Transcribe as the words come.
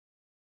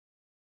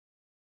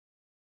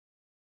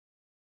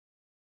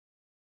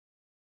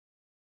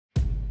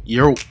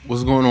Yo,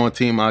 what's going on,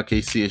 Team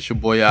IKC? It's your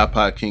boy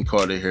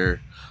iPodKingCarter here.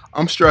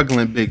 I'm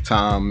struggling big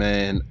time,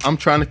 man. I'm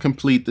trying to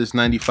complete this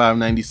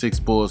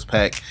 95-96 Bulls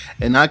pack,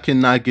 and I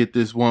cannot get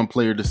this one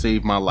player to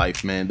save my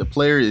life, man. The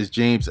player is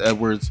James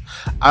Edwards.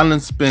 I done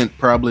spent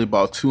probably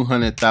about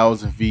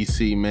 200,000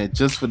 VC, man,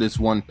 just for this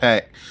one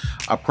pack.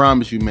 I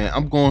promise you, man,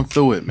 I'm going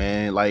through it,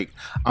 man. Like,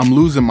 I'm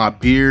losing my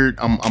beard.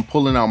 I'm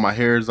pulling out my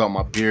hairs out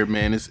my beard,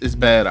 man. It's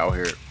bad out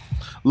here.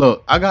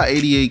 Look, I got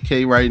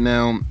 88K right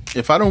now.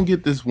 If I don't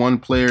get this one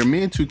player,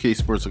 me and 2K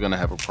Sports are going to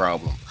have a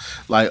problem.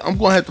 Like, I'm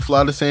going to have to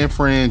fly to San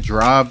Fran,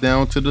 drive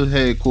down to the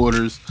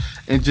headquarters,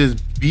 and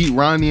just beat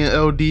Ronnie and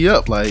LD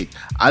up. Like,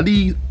 I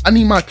need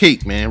my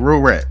cake, man. Real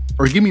rap.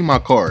 Or give me my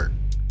card.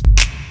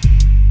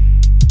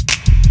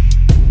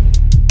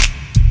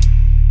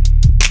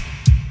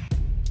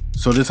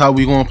 So this how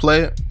we going to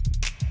play it?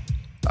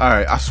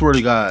 Alright, I swear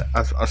to God.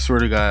 I swear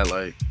to God,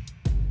 like,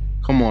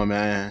 come on,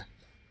 man.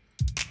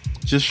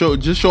 Just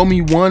show me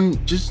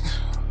one. Just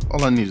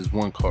all I need is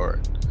one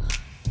card.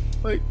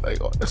 Like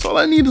that's all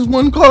I need is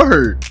one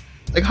card.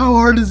 Like, how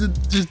hard is it?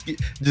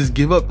 Just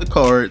give up the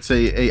card.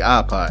 Say, hey,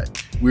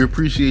 iPod, we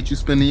appreciate you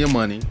spending your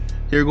money.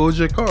 Here goes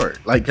your card.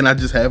 Like, can I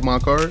just have my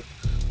card?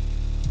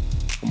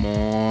 Come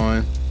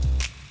on.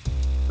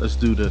 Let's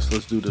do this.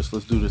 Let's do this.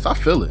 Let's do this. I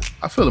feel it.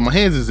 I feel it. My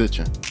hands is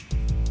itching.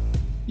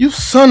 You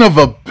son of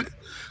a.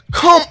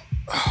 Come.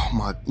 Oh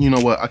my, you know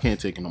what? I can't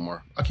take it no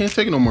more. I can't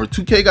take it no more.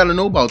 2K gotta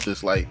know about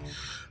this. Like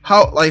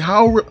how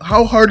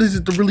hard is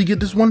it to really get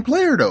this one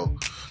player though?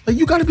 Like,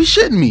 you gotta be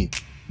shitting me.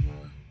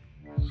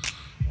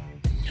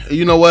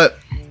 You know what?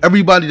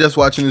 Everybody that's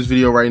watching this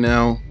video right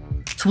now,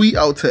 tweet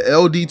out to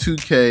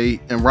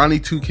LD2K and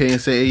Ronnie2K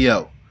and say, hey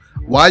yo,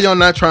 why y'all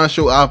not trying to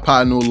show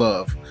iPod no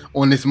love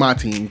on this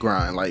MyTEAM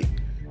grind? Like, you know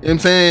what I'm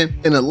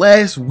saying? In the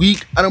last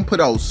week, I done put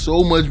out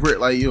so much bread.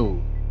 Like,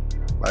 yo,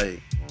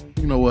 like,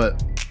 you know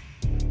what?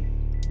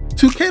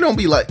 2K don't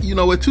be like, you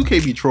know what,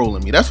 2K be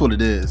trolling me. That's what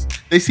it is.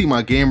 They see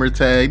my gamer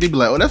tag. They be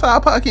like, oh, that's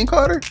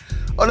iPodKingCarter?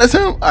 Oh, that's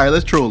him? All right,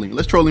 let's troll him.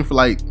 Let's troll him for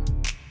like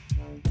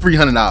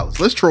 $300.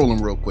 Let's troll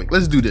him real quick.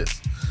 Let's do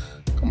this.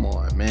 Come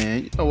on,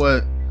 man. You know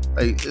what?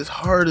 Like, it's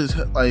hard as,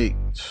 like,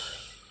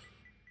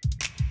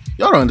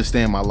 y'all don't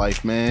understand my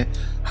life, man.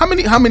 How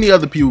many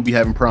other people be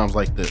having problems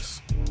like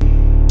this?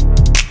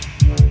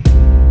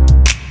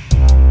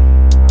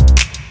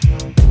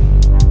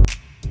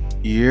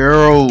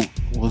 Yo.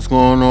 What's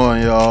going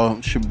on, y'all?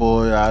 It's your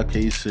boy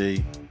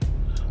IKC.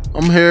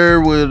 I'm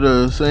here with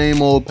the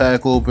same old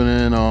pack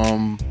opening.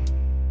 I'm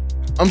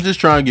just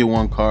trying to get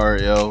one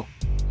card, yo.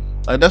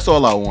 Like, that's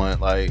all I want.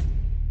 Like,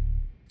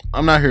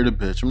 I'm not here to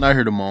bitch. I'm not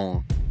here to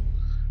moan.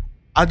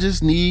 I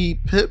just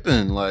need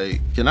Pippen. Like,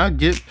 can I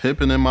get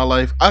Pippen in my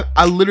life?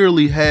 I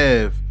literally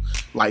have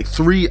like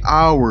 3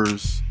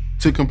 hours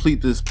to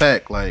complete this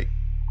pack. Like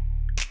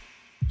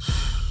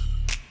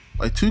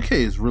 2K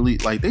is really,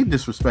 like, they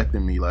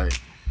disrespecting me. Like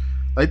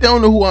they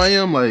don't know who I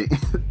am. Like,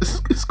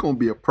 it's gonna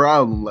be a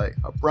problem. Like,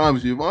 I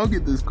promise you, if I don't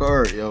get this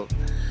card, yo,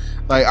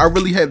 like, I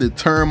really had to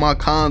turn my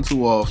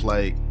console off.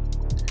 Like,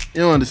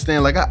 you don't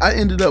understand. Like, I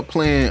ended up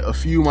playing a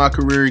few of my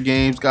career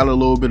games, got a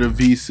little bit of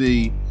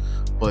VC,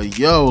 but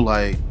yo,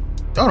 like,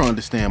 y'all don't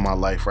understand my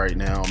life right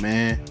now,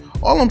 man.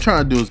 All I'm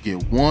trying to do is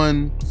get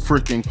one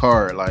freaking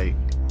card. Like,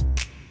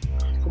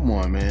 come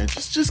on, man,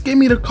 just give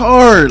me the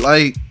card.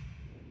 Like,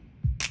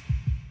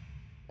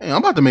 hey, I'm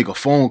about to make a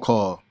phone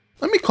call.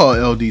 Let me call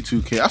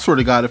LD2K. I swear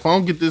to God, if I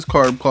don't get this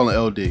card, I'm calling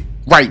LD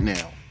right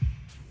now.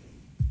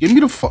 Give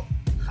me the fuck.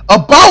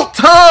 About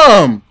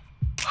time!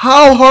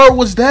 How hard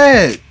was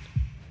that?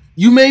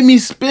 You made me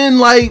spend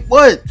like,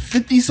 what,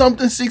 50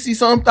 something, 60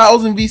 something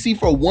thousand VC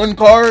for one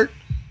card?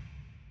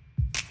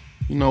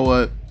 You know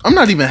what? I'm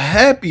not even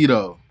happy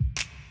though.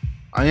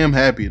 I am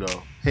happy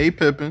though. Hey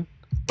Pippen,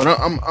 but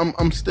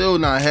I'm still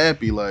not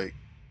happy. Like,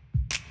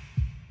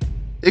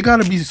 it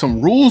gotta be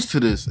some rules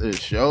to this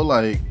ish, yo.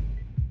 Like,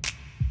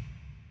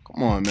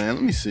 come on, man.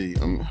 Let me see.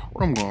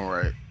 What I'm going to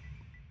write.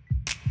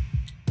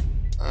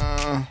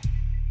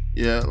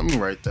 Yeah, let me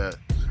write that.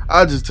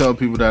 I'll just tell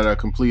people that I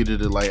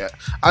completed it. Like,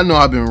 I know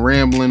I've been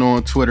rambling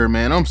on Twitter,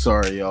 man. I'm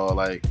sorry, y'all.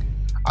 Like,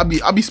 I be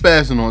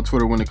spazzing on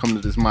Twitter when it comes to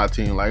this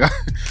MyTEAM. Like,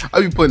 I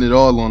be putting it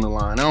all on the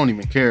line. I don't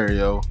even care,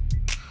 yo.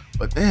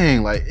 But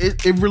dang, like,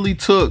 it really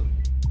took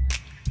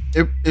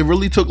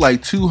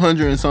like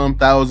 200 and some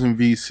thousand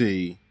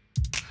VC.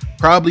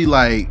 Probably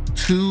like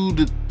 2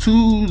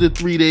 to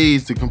 3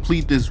 days to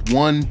complete this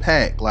one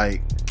pack.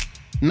 Like,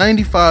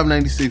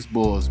 95-96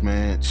 Bulls,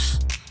 man.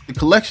 The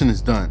collection is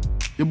done.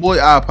 Your boy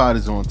iPod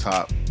is on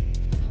top.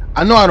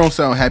 I know I don't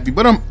sound happy,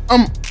 but I'm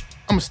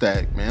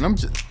ecstatic, man.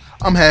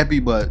 I'm happy,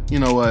 but you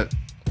know what?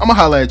 I'm gonna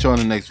holla at y'all in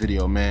the next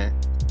video, man.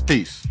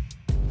 Peace.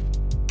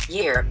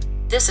 Yeah,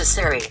 this is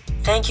Siri.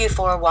 Thank you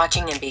for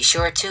watching, and be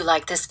sure to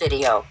like this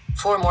video.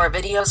 For more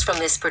videos from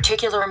this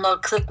particular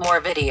mode, click more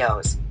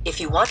videos. If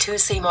you want to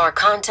see more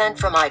content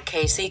from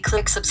IKC,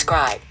 click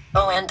subscribe.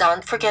 Oh, and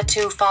don't forget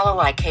to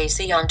follow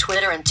IKC on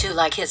Twitter and to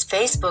like his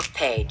Facebook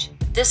page.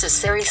 This is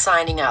Siri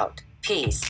signing out. Peace.